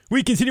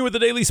We continue with the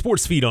daily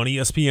sports feed on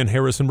ESPN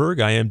Harrisonburg.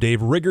 I am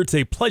Dave Rigger. It's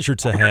a pleasure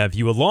to have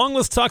you along.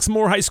 Let's talk some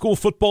more high school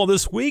football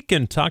this week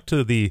and talk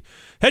to the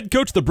head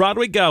coach of the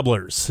Broadway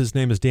Gobblers. His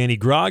name is Danny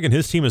Grogg, and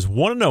his team is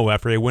 1-0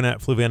 after a win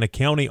at Fluvanna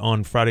County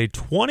on Friday,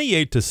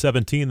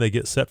 28-17. They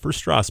get set for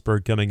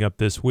Strasburg coming up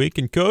this week.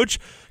 And, Coach,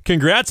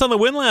 congrats on the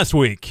win last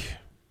week.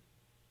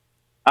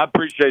 I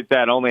appreciate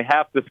that. Only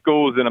half the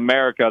schools in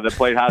America that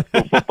played high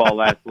school football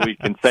last week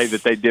can say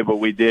that they did what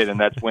we did, and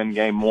that's win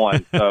game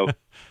one. So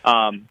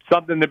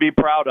something to be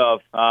proud of,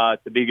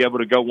 to be able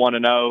to go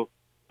 1-0,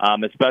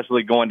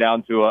 especially going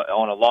down to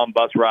on a long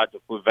bus ride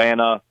to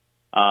Fluvanna,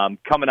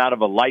 coming out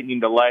of a lightning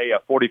delay, a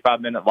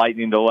 45-minute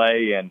lightning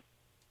delay, and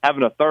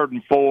having a 3rd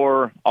and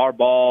 4, our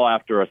ball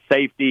after a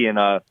safety and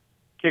a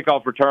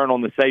kickoff return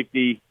on the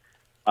safety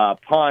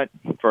punt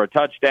for a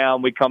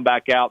touchdown. We come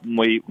back out and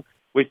we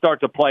start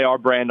to play our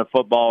brand of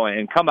football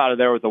and come out of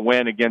there with a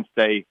win against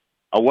a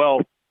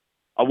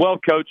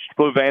well-coached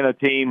Fluvanna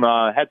team.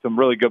 Had some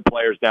really good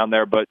players down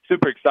there, but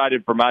super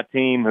excited for my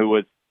team, who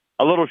was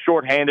a little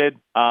shorthanded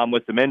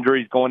with some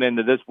injuries going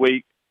into this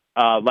week,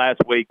 last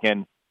week,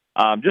 and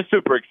just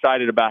super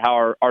excited about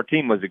how our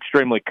team was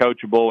extremely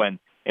coachable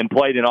and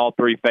played in all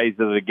 3 phases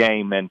of the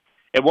game. And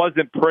it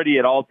wasn't pretty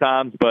at all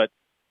times, but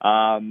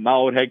my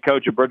old head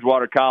coach at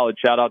Bridgewater College,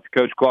 shout out to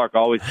Coach Clark,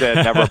 always said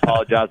never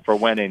apologize for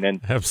winning.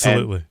 And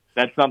absolutely, and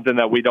that's something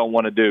that we don't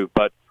want to do.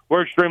 But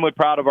we're extremely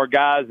proud of our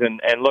guys and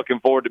looking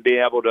forward to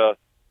being able to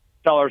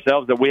tell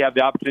ourselves that we have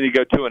the opportunity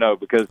to go 2-0,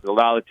 because a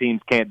lot of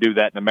teams can't do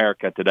that in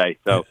America today.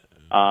 So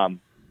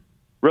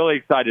really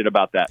excited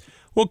about that.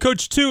 Well,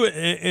 Coach, too,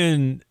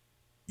 and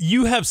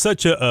you have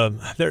such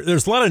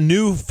there's a lot of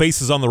new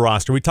faces on the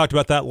roster. We talked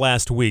about that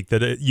last week,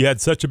 that you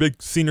had such a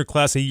big senior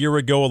class a year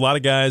ago. A lot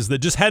of guys that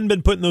just hadn't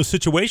been put in those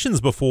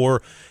situations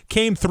before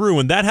came through,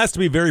 and that has to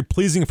be very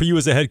pleasing for you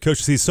as a head coach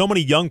to see so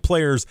many young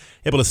players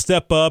able to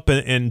step up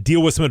and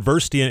deal with some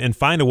adversity and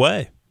find a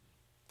way.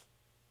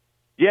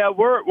 Yeah,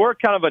 we're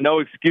kind of a no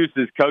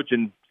excuses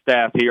coaching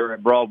staff here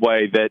at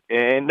Broadway,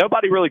 and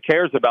nobody really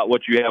cares about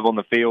what you have on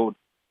the field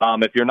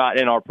if you're not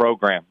in our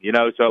program,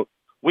 so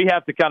we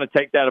have to kind of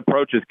take that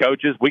approach as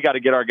coaches. We got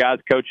to get our guys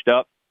coached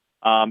up.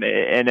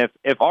 And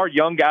if our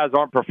young guys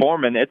aren't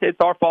performing, it's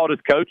our fault as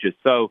coaches.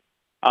 So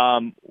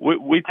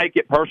we take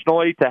it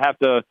personally to have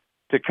to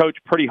coach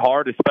pretty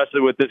hard,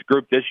 especially with this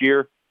group this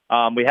year.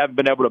 We haven't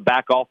been able to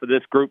back off of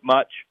this group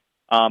much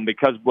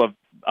because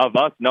of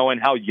us knowing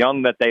how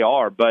young that they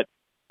are. But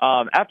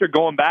after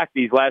going back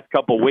these last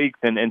couple of weeks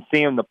and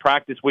seeing the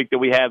practice week that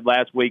we had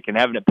last week and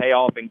having it pay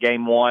off in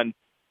game one,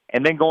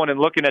 and then going and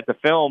looking at the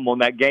film on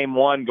that game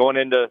one, going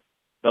into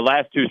the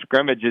last 2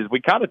 scrimmages, we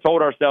kind of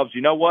told ourselves,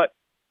 you know what,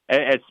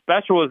 as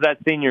special as that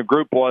senior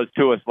group was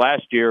to us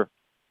last year,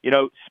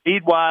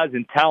 speed-wise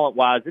and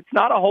talent-wise, it's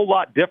not a whole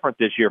lot different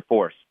this year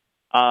for us.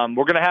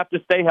 We're going to have to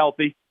stay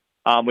healthy.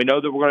 We know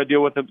that we're going to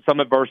deal with some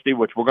adversity,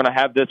 which we're going to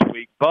have this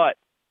week. But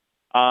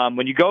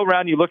when you go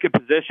around, you look at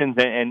positions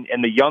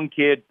and the young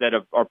kids that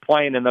are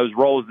playing in those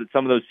roles that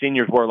some of those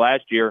seniors were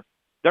last year,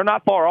 they're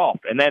not far off.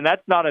 And then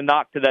that's not a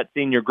knock to that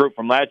senior group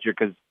from last year,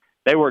 because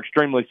they were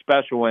extremely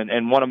special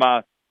and one of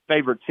my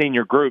favorite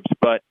senior groups.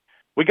 But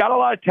we got a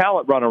lot of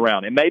talent running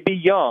around. It may be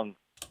young,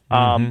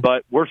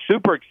 but we're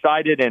super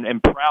excited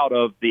and proud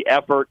of the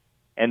effort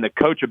and the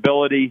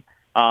coachability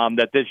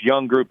that this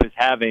young group is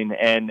having.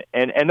 And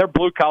they're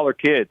blue-collar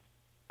kids.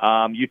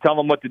 You tell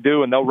them what to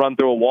do, and they'll run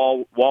through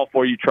a wall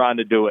for you trying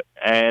to do it.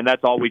 And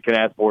that's all we can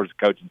ask for as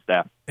a coaching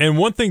staff. And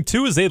one thing,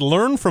 too, is they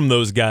learn from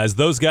those guys.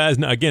 Those guys,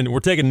 again, we're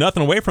taking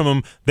nothing away from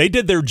them. They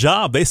did their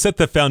job. They set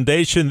the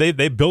foundation.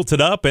 They built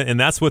it up, and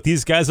that's what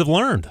these guys have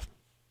learned.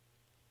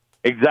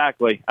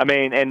 Exactly. I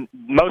mean, and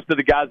most of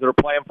the guys that are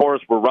playing for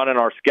us were running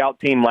our scout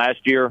team last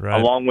year,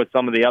 right, along with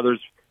some of the others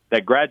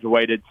that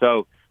graduated.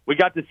 So we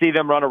got to see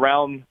them run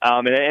around,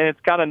 and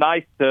it's kind of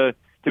nice to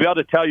be able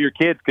to tell your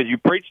kids, because you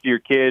preach to your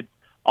kids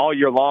all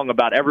year long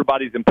about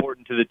everybody's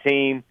important to the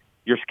team.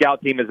 Your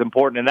scout team is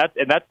important,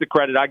 and that's the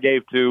credit I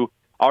gave to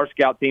our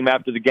scout team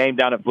after the game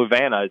down at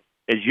Fluvanna,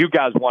 is you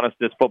guys won us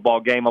this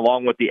football game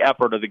along with the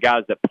effort of the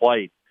guys that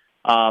played.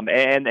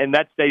 And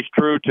that stays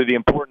true to the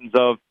importance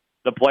of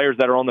the players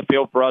that are on the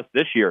field for us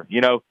this year.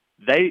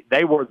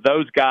 They were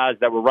those guys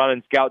that were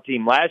running scout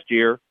team last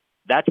year.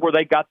 That's where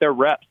they got their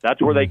reps.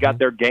 That's where they got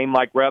their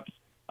game-like reps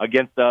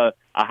against a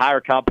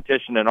higher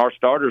competition than our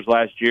starters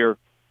last year.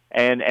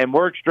 And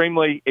we're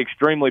extremely,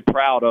 extremely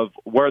proud of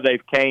where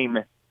they've came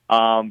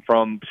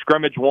from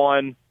scrimmage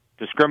 1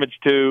 to scrimmage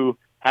 2,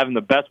 having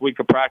the best week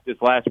of practice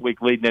last week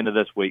leading into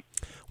this week.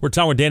 We're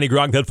talking with Danny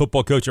Grogg, head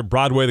football coach at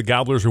Broadway. The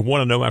Gobblers are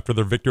 1-0 after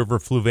their victory over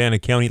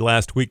Fluvanna County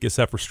last week,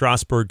 except for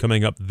Strasburg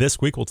coming up this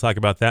week. We'll talk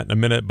about that in a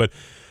minute. But,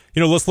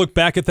 let's look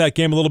back at that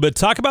game a little bit.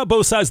 Talk about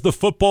both sides of the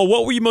football.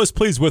 What were you most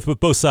pleased with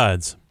both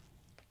sides?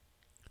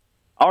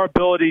 Our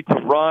ability to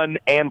run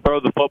and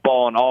throw the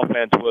football on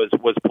offense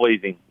was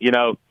pleasing.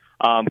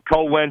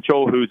 Cole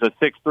Winchell, who's a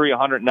 6'3",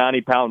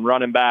 190-pound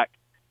running back,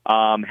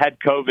 had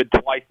COVID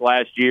twice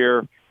last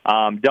year,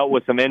 dealt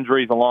with some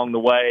injuries along the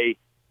way,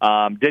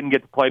 didn't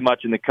get to play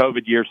much in the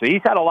COVID year, so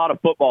he's had a lot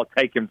of football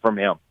taken from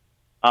him.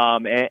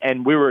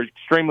 and we were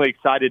extremely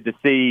excited to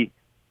see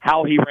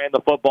how he ran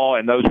the football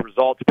and those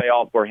results pay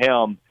off for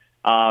him,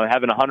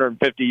 having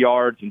 150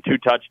 yards and 2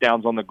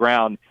 touchdowns on the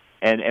ground.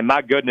 And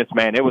my goodness,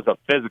 man, it was a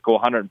physical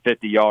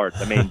 150 yards.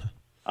 I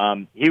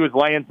mean, he was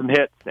laying some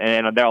hits,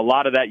 and a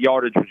lot of that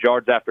yardage was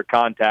yards after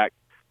contact.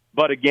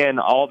 But, again,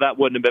 all that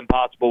wouldn't have been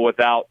possible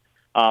without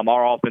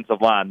our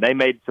offensive line. They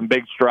made some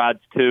big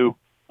strides, too,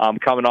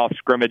 coming off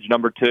scrimmage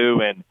number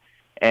 2,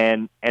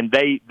 and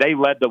they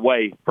led the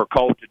way for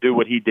Colt to do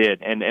what he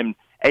did. And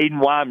Aiden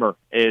Weimer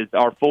is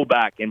our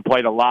fullback and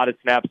played a lot of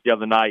snaps the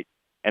other night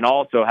and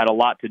also had a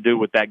lot to do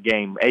with that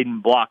game.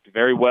 Aiden blocked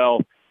very well,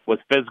 was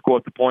physical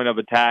at the point of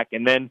attack.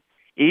 And then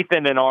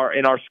Ethan in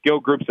our skill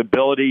group's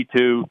ability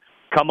to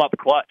come up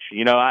clutch.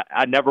 You know,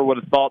 I never would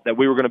have thought that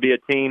we were going to be a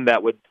team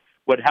that would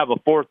have a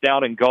 4th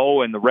down and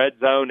goal in the red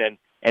zone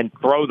and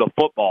throw the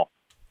football.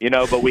 You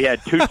know, but we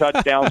had 2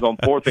 touchdowns on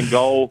 4th and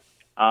goal,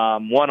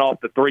 one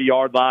off the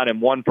 3-yard line and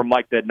one from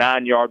like the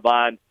 9-yard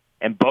line,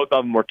 and both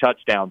of them were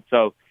touchdowns.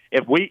 So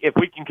if we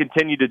can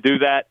continue to do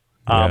that,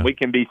 we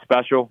can be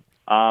special.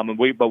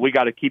 But we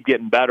got to keep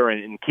getting better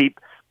and keep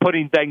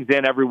putting things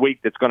in every week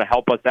that's going to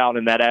help us out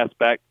in that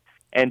aspect.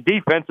 And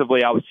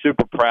defensively, I was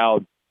super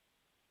proud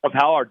of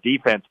how our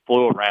defense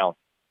flew around.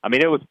 I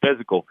mean, it was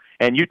physical.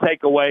 And you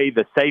take away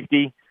the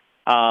safety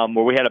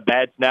where we had a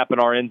bad snap in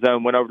our end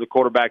zone, went over the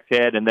quarterback's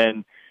head, and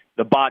then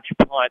the botched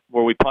punt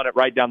where we punt it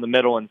right down the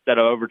middle instead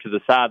of over to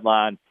the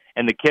sideline,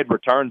 and the kid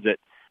returns it.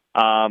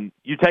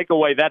 You take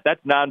away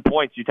that's 9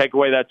 points. You take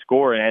away that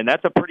score, and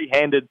that's a pretty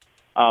handed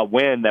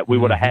win that we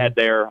would have had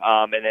there.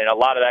 And then a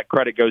lot of that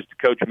credit goes to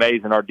Coach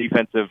Mays and our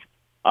defensive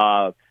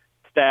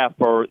staff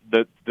for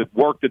the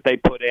work that they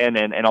put in.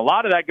 And a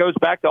lot of that goes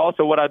back to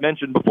also what I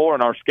mentioned before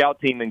in our scout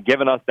team and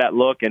giving us that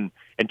look and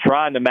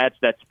trying to match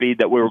that speed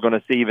that we were going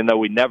to see, even though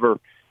we never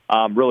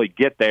really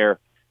get there.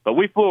 But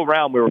we flew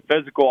around. We were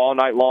physical all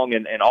night long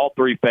in all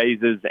 3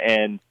 phases,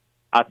 and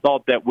I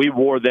thought that we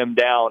wore them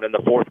down in the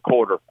 4th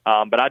quarter.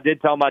 But I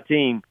did tell my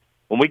team,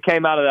 when we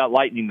came out of that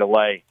lightning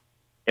delay,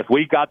 if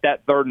we got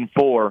that 3rd and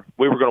 4,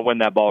 we were going to win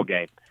that ball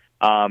game.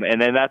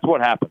 And then that's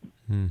what happened.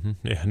 Mm-hmm.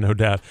 Yeah, no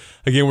doubt.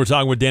 Again, we're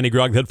talking with Danny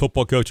Grogg, the head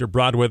football coach at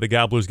Broadway. The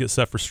Gobblers get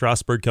set for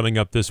Strasburg coming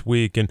up this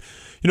week. And,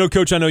 you know,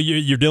 Coach, I know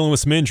you're dealing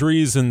with some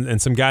injuries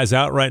and some guys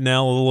out right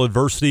now, a little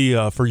adversity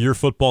for your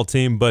football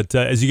team. But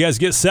as you guys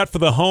get set for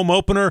the home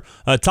opener,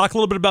 talk a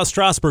little bit about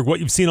Strasburg,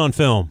 what you've seen on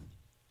film.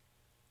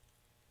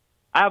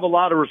 I have a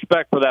lot of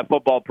respect for that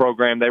football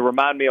program. They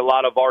remind me a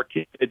lot of our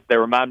kids. They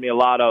remind me a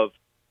lot of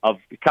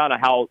kind of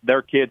how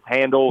their kids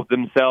handle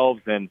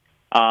themselves, and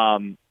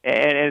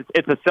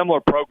it's a similar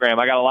program.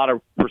 I got a lot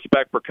of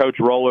respect for Coach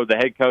Roller, the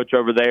head coach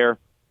over there.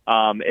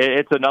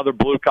 It's another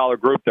blue-collar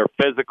group. They're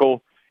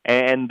physical,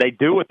 and they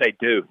do what they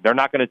do. They're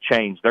not going to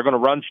change. They're going to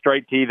run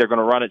straight T. They're going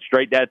to run it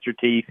straight at your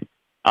teeth.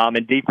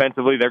 And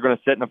defensively, they're going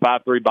to sit in a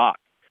 5-3 box.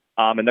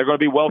 And they're going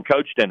to be well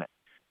coached in it.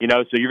 You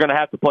know, so you're going to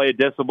have to play a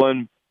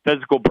disciplined,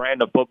 physical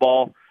brand of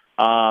football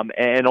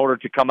in order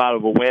to come out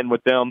of a win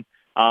with them.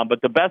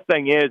 But the best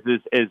thing is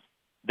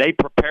they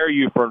prepare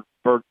you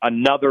for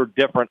another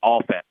different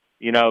offense.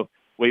 You know,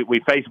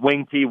 we face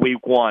wing T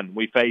week 1.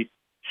 We face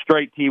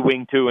straight T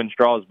wing 2 in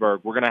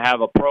Strasburg. We're going to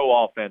have a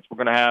pro offense. We're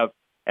going to have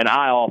an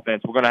I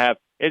offense. We're going to have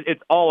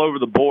it's all over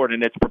the board,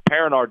 and it's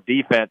preparing our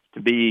defense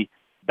to be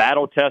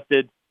battle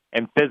tested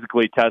and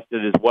physically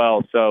tested as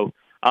well. So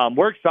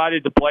we're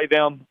excited to play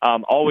them.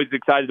 Always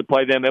excited to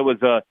play them. It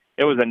was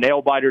a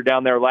nail biter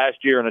down there last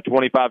year in a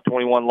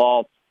 25-21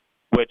 loss,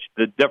 which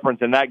the difference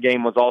in that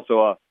game was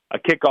also a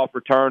kickoff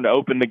return to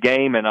open the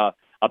game and a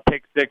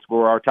pick six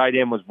where our tight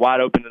end was wide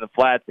open in the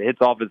flats. It hits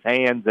off his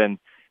hands and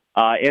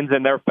ends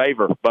in their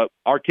favor. But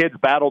our kids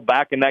battled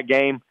back in that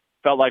game,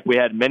 felt like we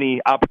had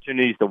many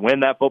opportunities to win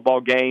that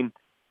football game.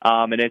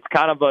 And it's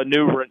kind of a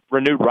new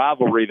renewed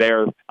rivalry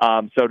there,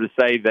 so to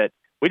say, that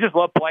we just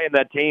love playing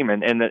that team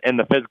and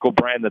the physical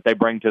brand that they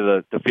bring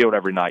to the field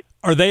every night.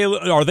 Are they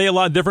a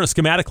lot different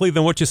schematically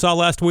than what you saw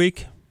last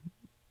week?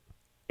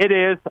 It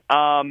is.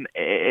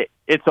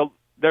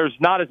 There's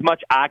not as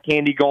much eye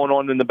candy going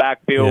on in the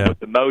backfield with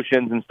the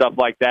motions and stuff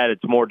like that.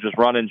 It's more just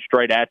running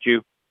straight at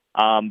you.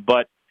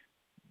 But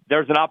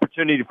there's an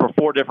opportunity for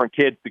 4 different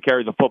kids to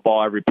carry the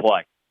football every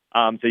play.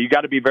 So you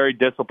got to be very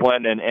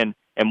disciplined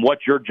and what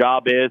your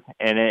job is,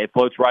 and it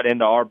floats right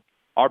into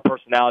our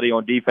personality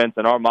on defense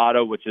and our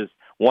motto, which is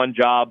one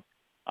job.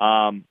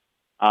 And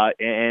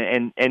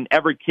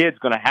every kid's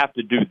going to have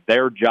to do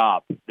their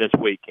job this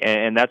week,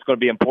 and that's going to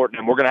be important.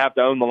 And we're going to have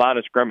to own the line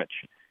of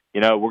scrimmage. You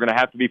know, we're going to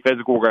have to be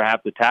physical. We're going to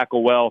have to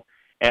tackle well.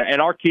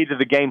 And our key to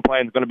the game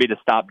plan is going to be to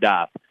stop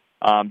dive.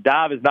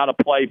 Dive is not a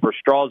play for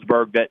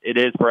Strasburg that it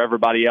is for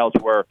everybody else,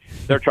 where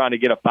they're trying to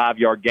get a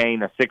 5-yard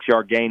gain, a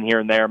 6-yard gain here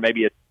and there,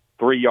 maybe a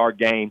 3-yard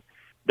gain.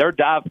 Their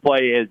dive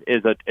play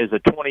is a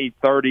 20,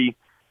 30,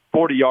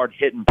 40-yard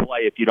hit and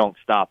play if you don't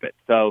stop it.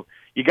 So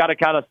you got to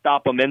kind of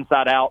stop them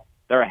inside out.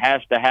 They're a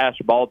hash-to-hash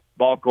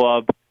ball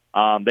club.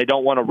 They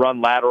don't want to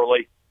run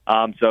laterally.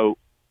 So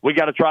we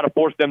got to try to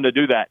force them to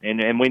do that.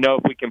 And we know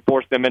if we can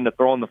force them into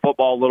throwing the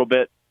football a little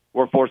bit,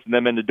 we're forcing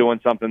them into doing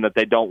something that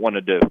they don't want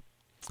to do.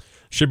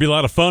 Should be a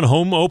lot of fun.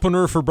 Home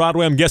opener for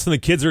Broadway. I'm guessing the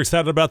kids are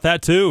excited about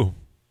that too.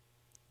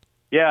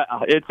 Yeah,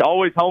 it's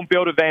always home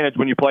field advantage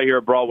when you play here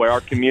at Broadway.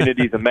 Our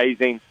community is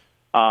amazing.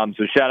 So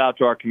shout out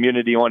to our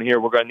community on here.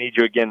 We're going to need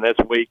you again this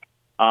week.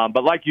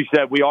 But like you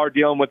said, we are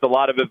dealing with a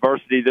lot of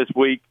adversity this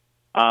week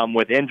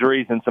with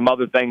injuries and some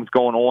other things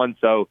going on.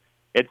 So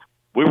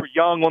we were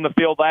young on the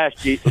field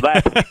last week,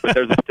 but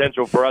there's a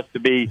potential for us to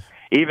be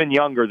even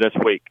younger this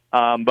week.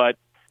 But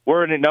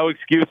we're in a no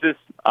excuses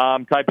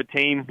type of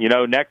team. You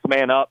know, next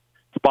man up,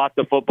 spot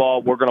the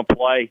football. We're going to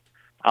play,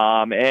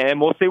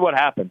 and we'll see what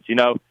happens. You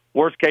know,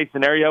 worst case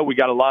scenario, we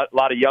got a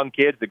lot of young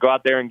kids that go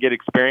out there and get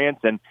experience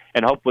and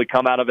hopefully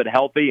come out of it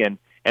healthy, and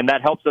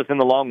that helps us in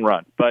the long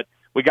run. But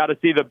we got to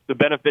see the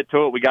benefit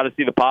to it. We got to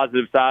see the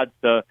positive sides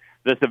to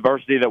this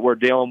adversity that we're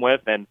dealing with,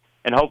 and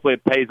hopefully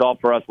it pays off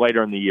for us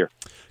later in the year.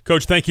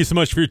 Coach, thank you so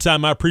much for your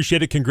time. I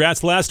appreciate it.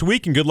 Congrats last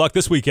week, and good luck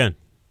this weekend.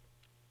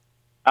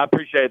 I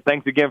appreciate it.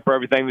 Thanks again for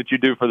everything that you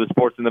do for the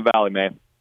sports in the Valley, man.